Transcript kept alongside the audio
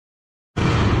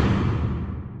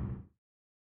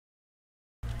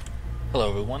Hello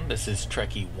everyone, this is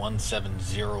Trekkie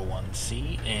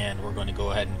 1701C, and we're going to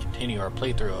go ahead and continue our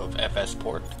playthrough of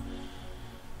FSPort.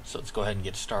 So let's go ahead and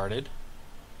get started.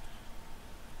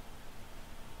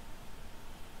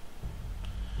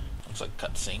 Looks like a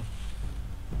cutscene.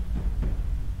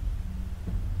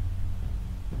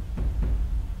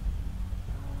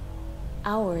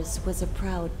 Ours was a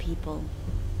proud people,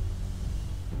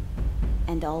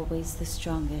 and always the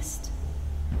strongest.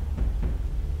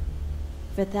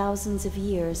 For thousands of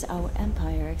years, our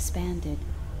empire expanded.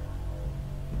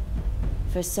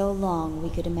 For so long, we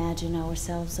could imagine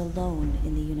ourselves alone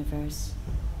in the universe.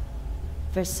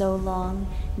 For so long,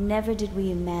 never did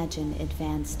we imagine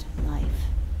advanced life.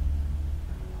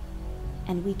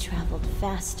 And we traveled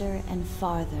faster and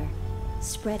farther,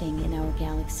 spreading in our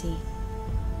galaxy.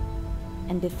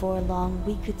 And before long,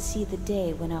 we could see the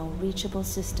day when our reachable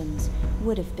systems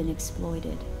would have been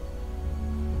exploited.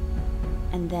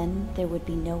 And then there would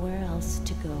be nowhere else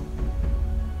to go.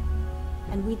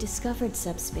 And we discovered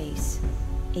subspace.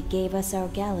 It gave us our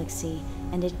galaxy,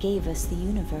 and it gave us the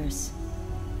universe.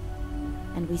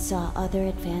 And we saw other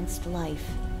advanced life.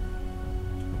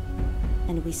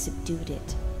 And we subdued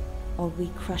it, or we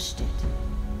crushed it.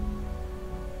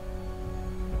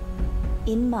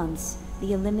 In months,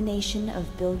 the elimination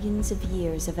of billions of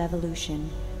years of evolution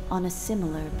on a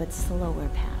similar but slower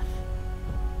path.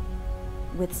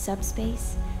 With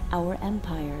subspace, our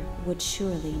empire would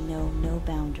surely know no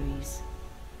boundaries.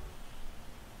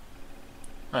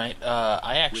 Right,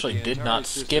 I actually did not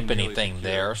skip anything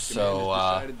there, so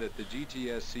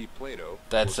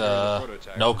that's a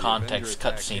no context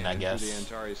cutscene, I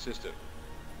guess.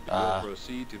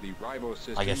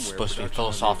 I guess it's supposed to be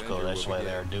philosophical, that's why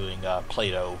they're doing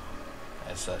Plato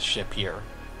as a ship here.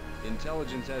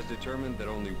 Intelligence has determined that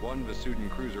only one Vasudan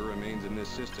cruiser remains in this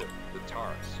system, the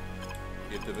Taurus.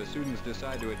 If the Vasudans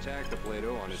decide to attack the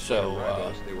Plato on its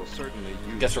Ribos, they will certainly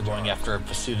use guess we're going after a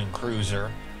Vasudan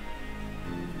cruiser.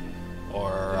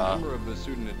 Or, the number of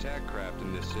Vasudan attack craft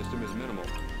in this system is minimal.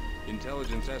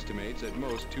 Intelligence estimates at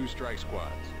most 2 strike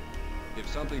squads. If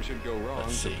something should go wrong,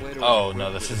 let's see. The Plato Oh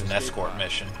no, this is an escort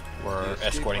mission. We're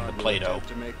escorting the Plato.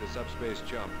 To make the subspace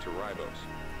jump to Ribos.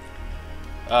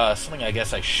 Something I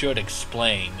guess I should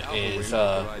explain is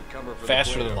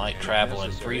faster than light travel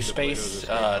in free space.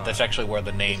 That's actually where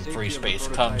the name free space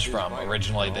comes from.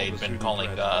 Originally they'd been calling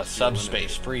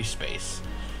subspace free space.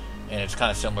 And it's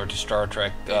kind of similar to Star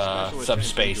Trek.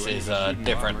 Subspace is a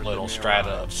different little strata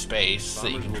of space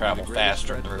that you can travel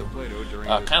faster through.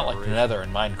 Kind of like the Nether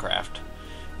in Minecraft.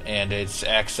 And it's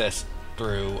accessed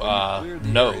through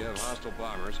nodes.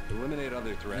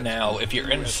 Now, if you're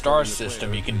in a star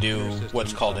system, you can do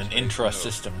what's called an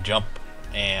intra-system jump,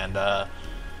 and that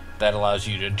allows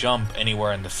you to jump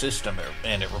anywhere in the system,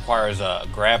 and it requires a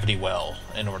gravity well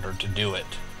in order to do it.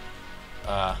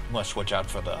 I'm going to switch out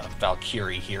for the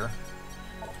Valkyrie here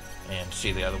and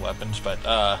see the other weapons,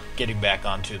 but getting back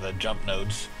onto the jump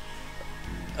nodes.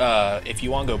 If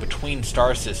you want to go between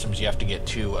star systems, you have to get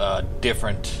to a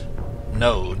different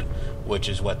node, which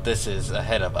is what this is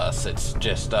ahead of us. It's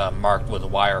just marked with a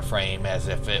wireframe as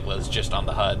if it was just on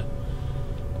the HUD.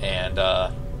 And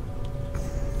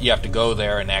you have to go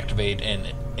there and activate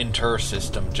an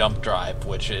inter-system jump drive,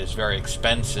 which is very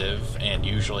expensive, and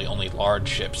usually only large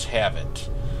ships have it.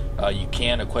 You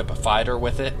can equip a fighter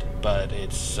with it, but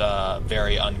it's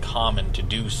very uncommon to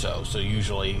do so. So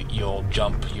usually you'll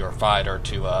jump your fighter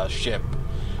to a ship,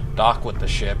 dock with the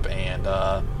ship, and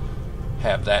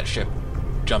have that ship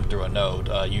jump through a node.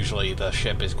 Usually the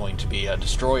ship is going to be a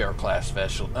destroyer class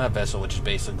vessel, which is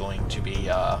basically going to be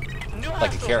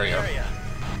like a carrier.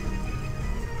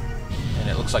 And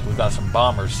it looks like we've got some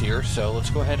bombers here, so let's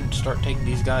go ahead and start taking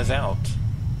these guys out.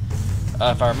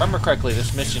 If I remember correctly,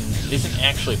 this mission isn't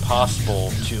actually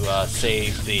possible to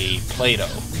save the Plato.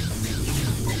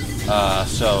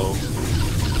 So,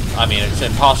 I mean, it's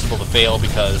impossible to fail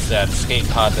because that escape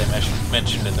pod they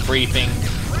mentioned in the briefing,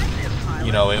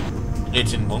 you know,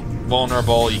 it's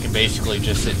invulnerable. You can basically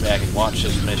just sit back and watch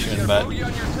this mission, but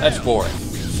that's boring.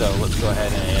 So let's go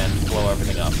ahead and blow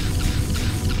everything up.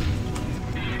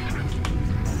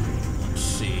 Let's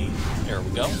see. There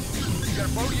we go. You got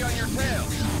a bogey on your tail.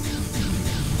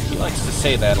 He likes to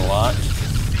say that a lot,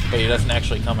 but he doesn't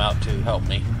actually come out to help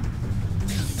me.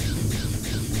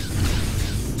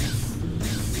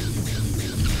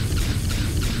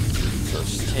 So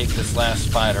let's take this last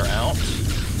fighter out.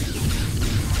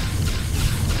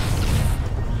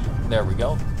 There we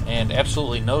go. And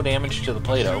absolutely no damage to the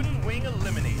Plato. Wing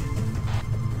eliminated.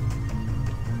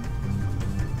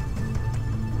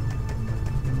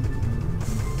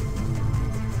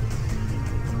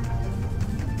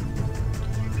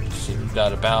 see, we've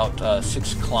got about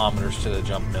 6 kilometers to the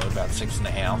jump node, about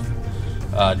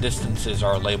 6.5. Distances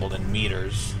are labeled in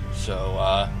meters,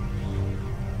 so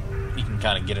you can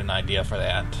kind of get an idea for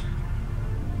that.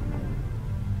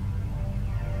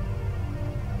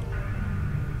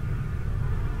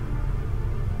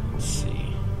 Let's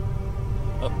see.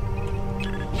 Oh,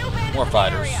 more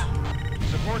fighters.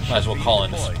 Might as well call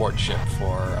in a support ship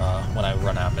for when I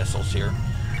run out of missiles here.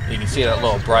 You can see that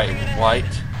little bright white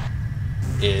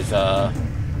is the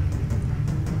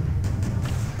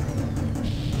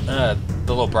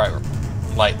little bright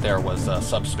light there was a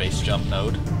subspace jump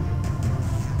node.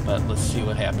 But let's see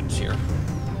what happens here.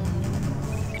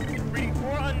 Reading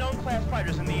 4 unknown class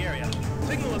fighters in the area.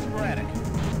 Signal is sporadic.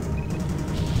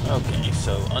 Okay,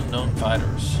 so unknown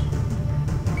fighters.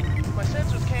 My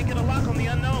sensors can't get a lock on the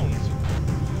unknowns.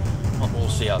 Well, we'll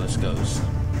see how this goes.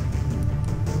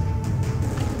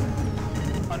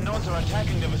 Unknowns are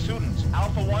attacking the Vesudans.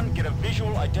 Alpha 1, get a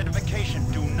visual identification.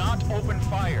 Do not open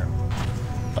fire.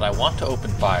 But I want to open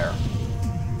fire.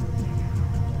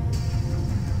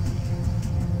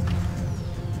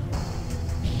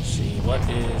 Let's see, what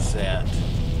is that?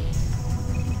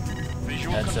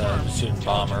 Visual That's a confirmed. Vesudan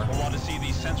bomber. We'll want to see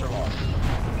these sensor logs.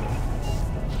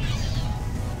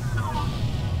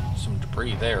 Some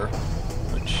debris there,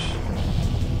 which...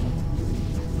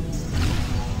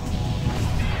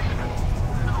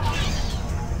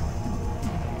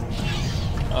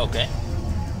 Okay.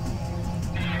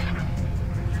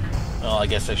 Well, I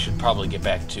guess I should probably get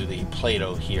back to the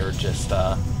Play-Doh here, just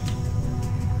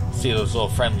see those little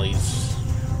friendlies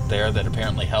there that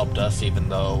apparently helped us, even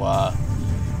though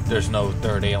there's no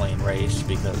third alien race,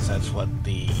 because that's what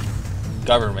the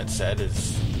government said,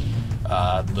 is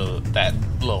that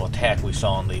little attack we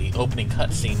saw in the opening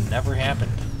cutscene never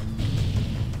happened.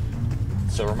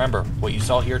 So remember, what you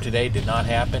saw here today did not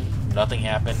happen. Nothing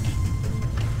happened.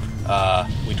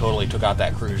 We totally took out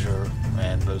that cruiser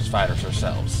and those fighters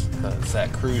ourselves, because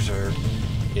that cruiser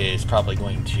is probably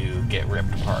going to get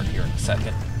ripped apart here in a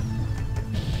second.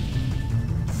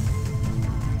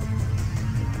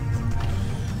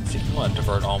 So I want to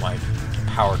divert all my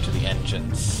power to the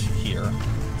engines here,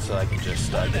 so I can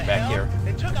just get back here.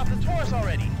 They took out the Taurus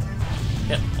already.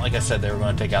 Yep, like I said, they were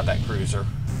going to take out that cruiser.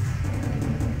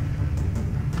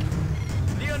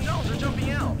 The unknowns are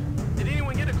jumping out. Did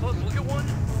anyone get a close look at one?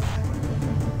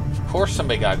 Of course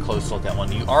somebody got a close look at one.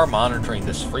 You are monitoring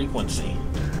this frequency.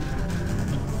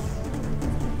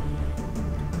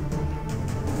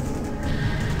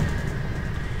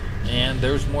 And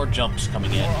there's more jumps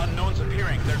coming in. More unknowns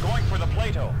appearing. They're going for the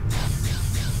Plato.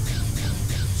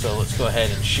 So let's go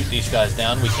ahead and shoot these guys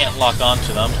down. We can't lock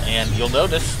onto them, and you'll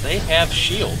notice they have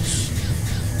shields.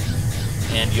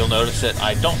 And you'll notice that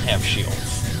I don't have shields.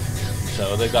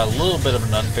 So they've got a little bit of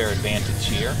an unfair advantage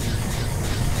here.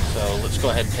 So let's go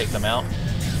ahead and take them out.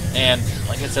 And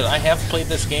like I said, I have played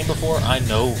this game before. I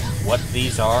know what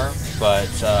these are, but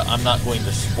I'm not going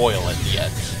to spoil it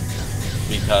yet,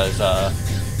 because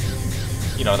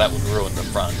you know, that would ruin the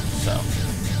fun. So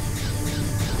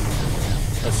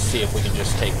let's see if we can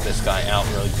just take this guy out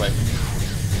really quick.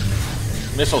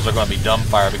 Missiles are going to be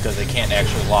dumbfire because they can't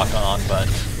actually lock on, but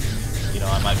you know,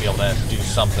 I might be able to do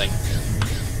something.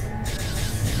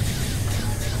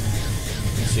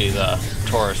 You can see the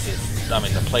Taurus is, I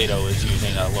mean the Plato is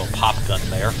using a little pop gun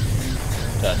there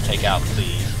to take out the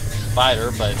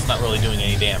fighter, but it's not really doing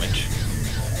any damage.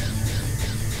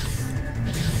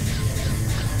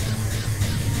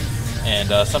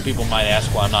 And some people might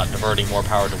ask why I'm not diverting more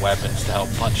power to weapons to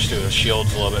help punch through the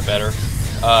shields a little bit better.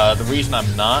 The reason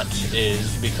I'm not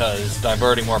is because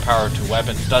diverting more power to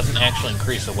weapons doesn't actually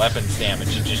increase the weapon's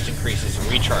damage, it just increases the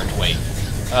recharge weight.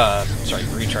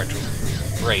 Recharge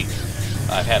rate.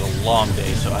 I've had a long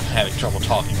day, so I'm having trouble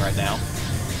talking right now.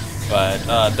 But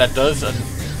that does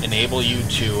enable you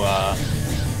to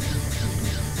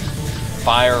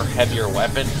fire heavier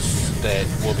weapons that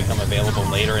will become available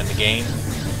later in the game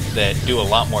that do a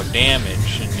lot more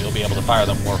damage, and you'll be able to fire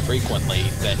them more frequently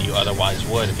than you otherwise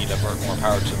would if you divert more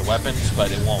power to the weapons, but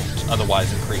it won't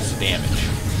otherwise increase the damage.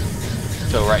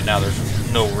 So right now there's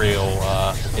no real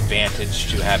advantage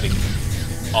to having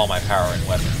all my power in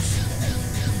weapons.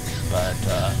 But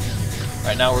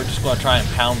right now we're just going to try and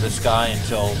pound this guy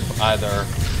until either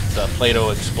the Plato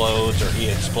explodes or he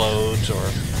explodes, or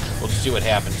we'll just see what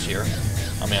happens here.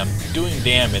 I mean, I'm doing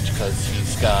damage because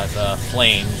he's got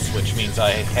flames, which means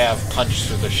I have punched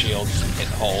through the shields and hit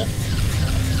a hole.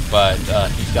 But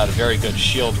he's got a very good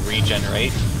shield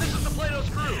regenerate.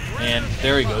 And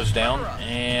there he goes down.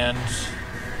 And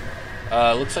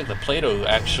looks like the Plato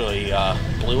actually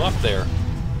blew up there.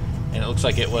 And it looks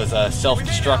like it was a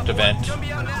self-destruct event.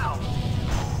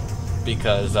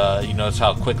 because you notice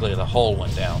how quickly the hull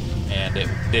went down, and it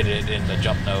did it in the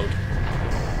jump node.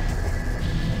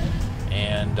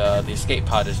 And the escape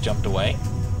pod has jumped away.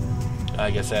 I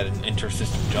guess at an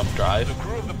inter-system jump drive. The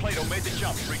crew of the Plato made the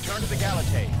jump. Return to the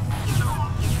Galatei.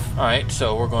 Alright,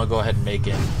 so we're going to go ahead and make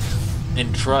an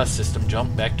intra-system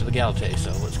jump back to the Galatei,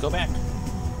 so let's go back.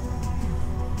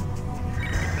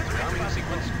 Coming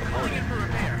sequence aborted.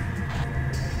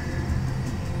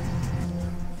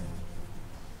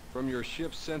 From your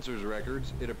ship's sensors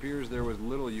records, it appears there was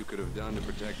little you could have done to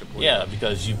protect the Plato. Yeah,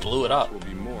 because you blew it up. Will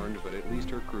be mourned, but at least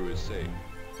her crew is safe.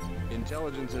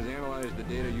 Intelligence has analyzed the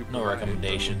data you No provided.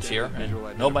 recommendations here,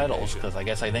 and no medals, because I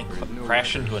guess I think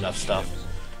crash into enough stuff.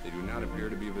 They do not appear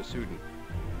to be Vasudin.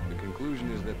 The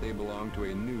conclusion is that they belong to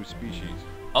a new species.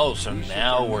 Oh, so These ships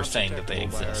now are we're not saying that they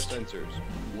detectable by our exist.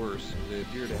 sensors. Worse, they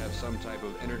appear to have some type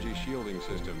of energy shielding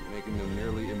system, making them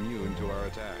nearly immune to our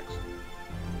attacks.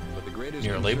 But the greatest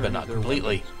Nearly, concern but is not their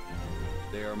completely.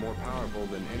 weapons. They are more powerful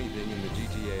than anything in the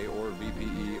GTA or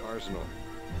VPE arsenal.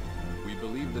 We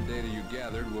believe the data you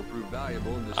gathered will prove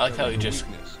valuable in I like how discovering you a just,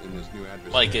 weakness in this new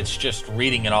adversary. like, it's just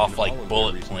reading it off In like all of their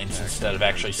bullet recent points attacks instead of in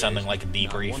actually this sounding case, like a not one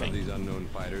of debriefing. these unknown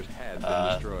fighters had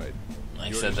been destroyed. Like I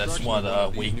Your said, that's destruction one of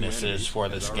of the these new weaknesses enemies for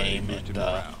has this already game, boosted and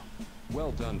morale.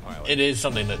 Well done, pilot. it is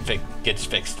something that gets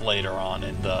fixed later on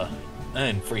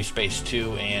in Free Space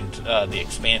 2 and the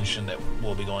expansion that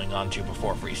will be going on to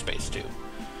before Free Space 2.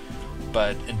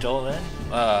 But until then,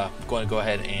 I'm going to go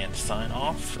ahead and sign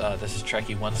off. This is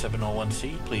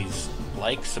Trekkie1701C. Please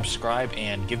like, subscribe,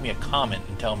 and give me a comment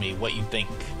and tell me what you think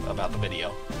about the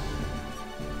video.